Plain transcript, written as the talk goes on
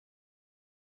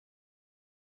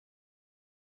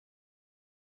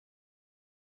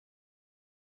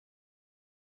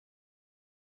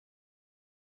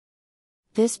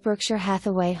This Berkshire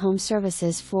Hathaway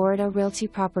HomeServices Florida Realty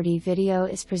property video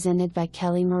is presented by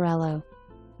Kelly Morello.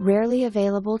 Rarely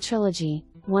available Trilogy,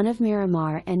 one of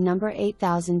Miramar and number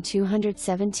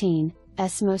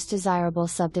 8217's most desirable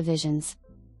subdivisions.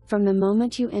 From the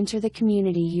moment you enter the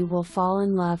community you will fall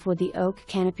in love with the oak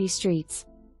canopy streets.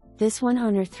 This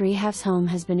one-owner 3/2 home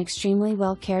has been extremely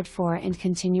well cared for and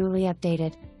continually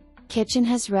updated. Kitchen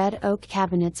has red oak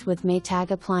cabinets with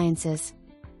Maytag appliances.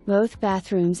 Both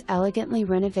bathrooms elegantly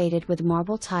renovated with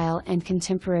marble tile and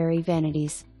contemporary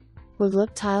vanities. Wood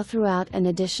look tile throughout and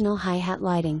additional hi-hat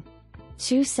lighting.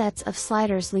 2 sets of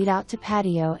sliders lead out to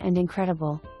patio and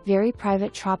incredible, very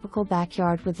private tropical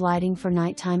backyard with lighting for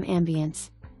nighttime ambience.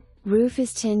 Roof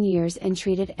is 10 years and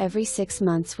treated every 6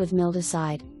 months with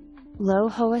mildewcide. Low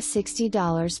HOA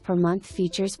 $60 per month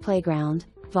features playground,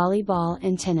 volleyball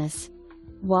and tennis.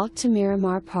 Walk to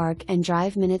Miramar Park and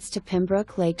drive minutes to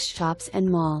Pembroke Lakes shops and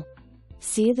mall.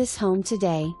 See this home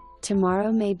today,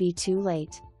 tomorrow may be too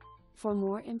late. For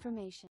more information